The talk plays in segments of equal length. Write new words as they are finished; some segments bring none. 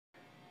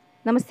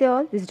Namaste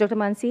all, this is Dr.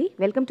 Mansi.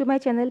 Welcome to my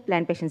channel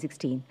Plant Passion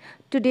 16.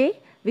 Today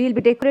we will be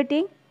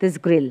decorating this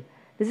grill.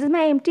 This is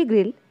my empty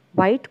grill,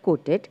 white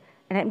coated,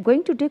 and I am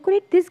going to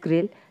decorate this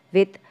grill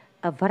with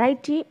a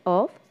variety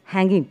of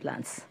hanging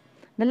plants.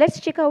 Now let's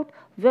check out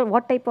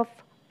what type of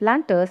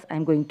planters I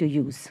am going to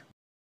use.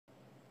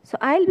 So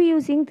I will be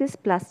using these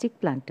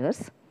plastic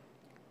planters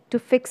to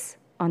fix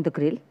on the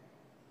grill,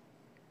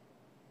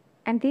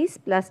 and these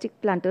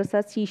plastic planters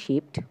are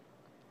C-shaped,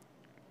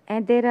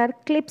 and there are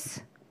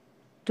clips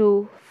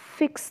to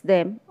fix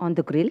them on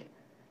the grill.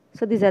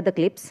 So these are the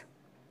clips,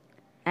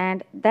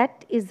 and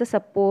that is the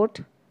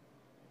support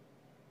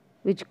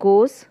which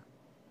goes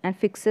and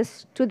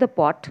fixes to the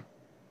pot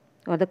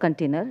or the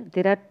container.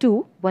 There are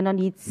two, one on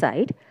each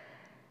side,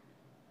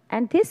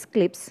 and these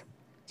clips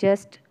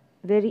just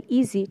very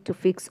easy to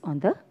fix on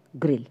the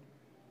grill.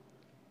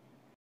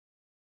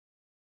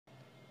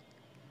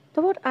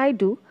 So what I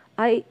do,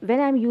 when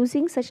I am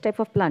using such type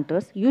of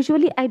planters,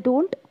 usually I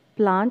don't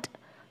plant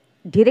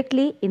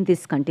directly in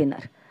this container.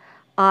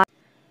 I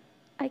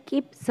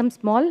keep some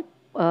small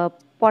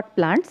pot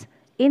plants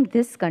in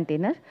this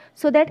container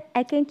so that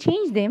I can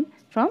change them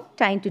from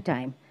time to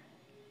time.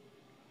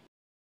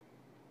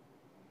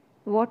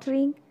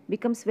 Watering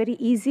becomes very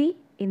easy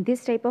in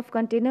this type of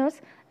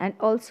containers, and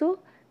also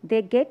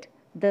they get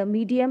the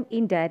medium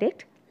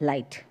indirect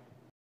light.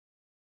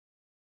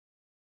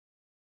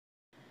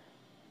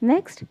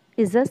 Next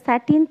is the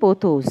satin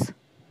pothos.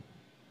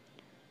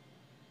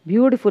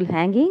 Beautiful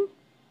hanging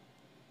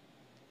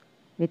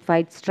with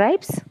white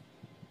stripes.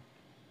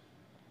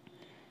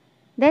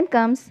 Then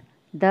comes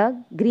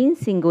the green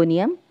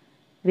Syngonium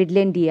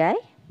Widlandii.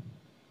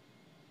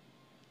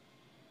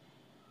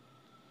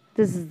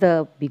 This is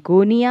the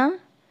begonia,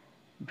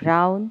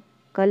 brown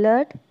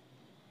colored,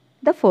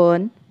 the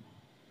fern,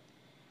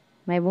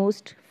 my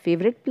most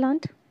favorite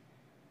plant.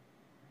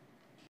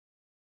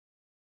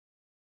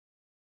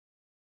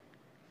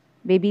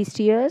 Baby's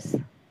tears,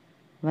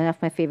 one of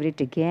my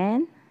favorite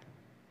again.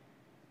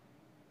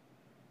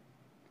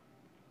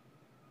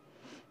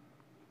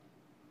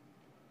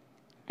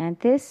 And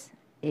this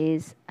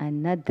is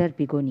another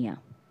begonia.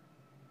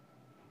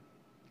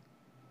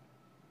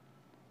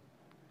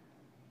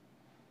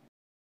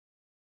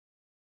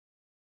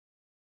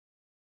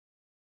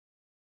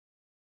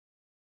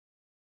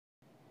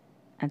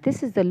 And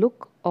this is the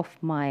look of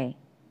my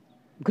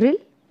grill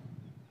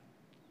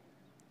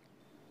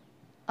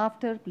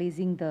after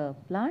placing the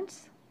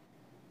plants.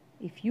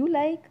 If you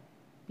like,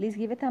 please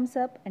give a thumbs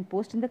up and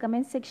post in the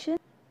comment section.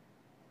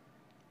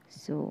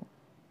 So,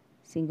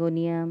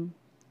 Syngonium,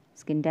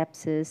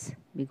 Scindapsus,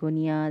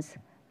 begonias,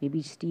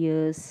 baby's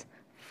tears,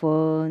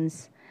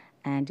 ferns,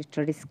 and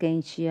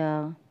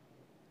Tradescantia.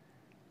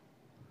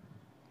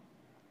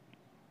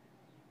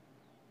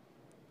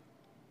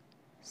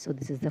 So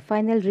this is the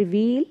final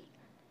reveal.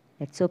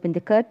 Let's open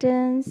the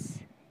curtains.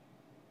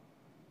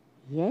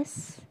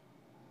 Yes,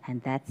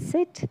 and that's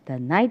it, the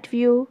night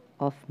view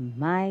of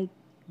my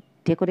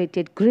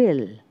decorated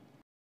grill.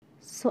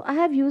 So I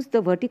have used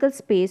the vertical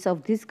space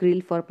of this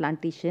grill for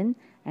plantation,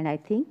 and I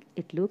think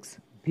it looks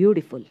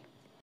beautiful.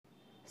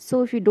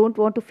 So if you don't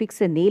want to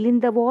fix a nail in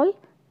the wall,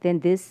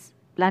 then these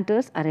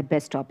planters are a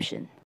best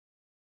option.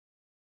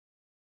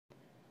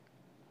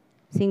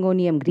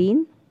 Syngonium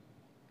green,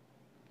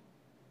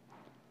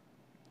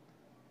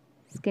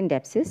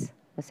 Scindapsus,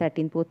 a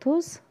satin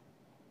pothos,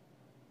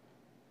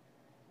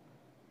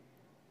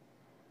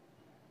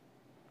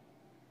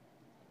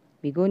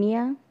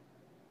 begonia.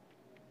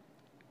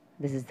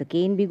 This is the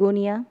cane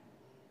begonia.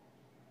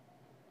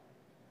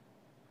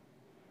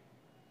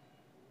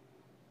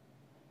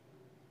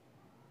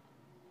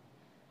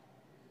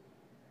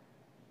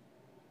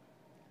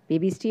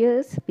 Baby's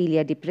tears,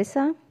 Pileia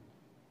depressa.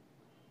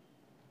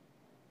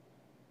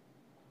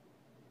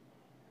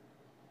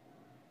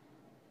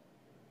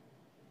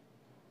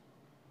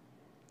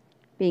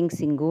 Pink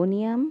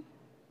Syngonium.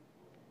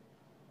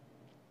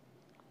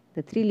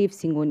 The three-leaf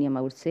Syngonium,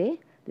 I would say.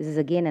 This is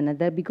again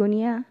another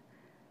begonia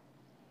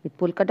with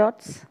polka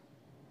dots.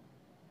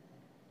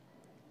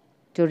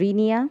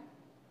 Torrenia,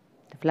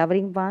 the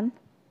flowering one.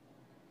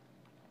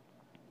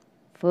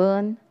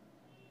 Fern.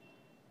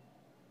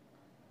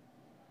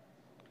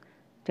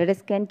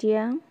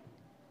 Tradescantia,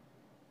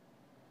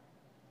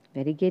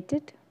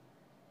 variegated.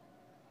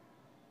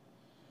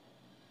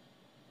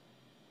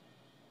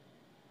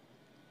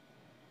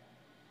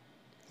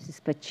 This is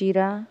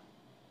Pachira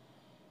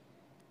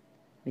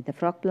with the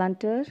frog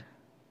planter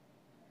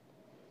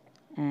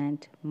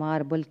and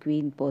marble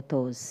queen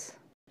pothos.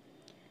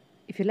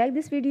 If you like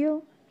this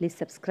video, please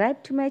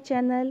subscribe to my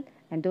channel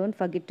and don't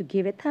forget to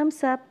give a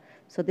thumbs up.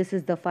 So this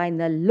is the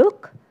final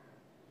look.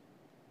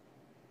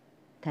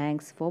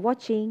 Thanks for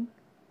watching.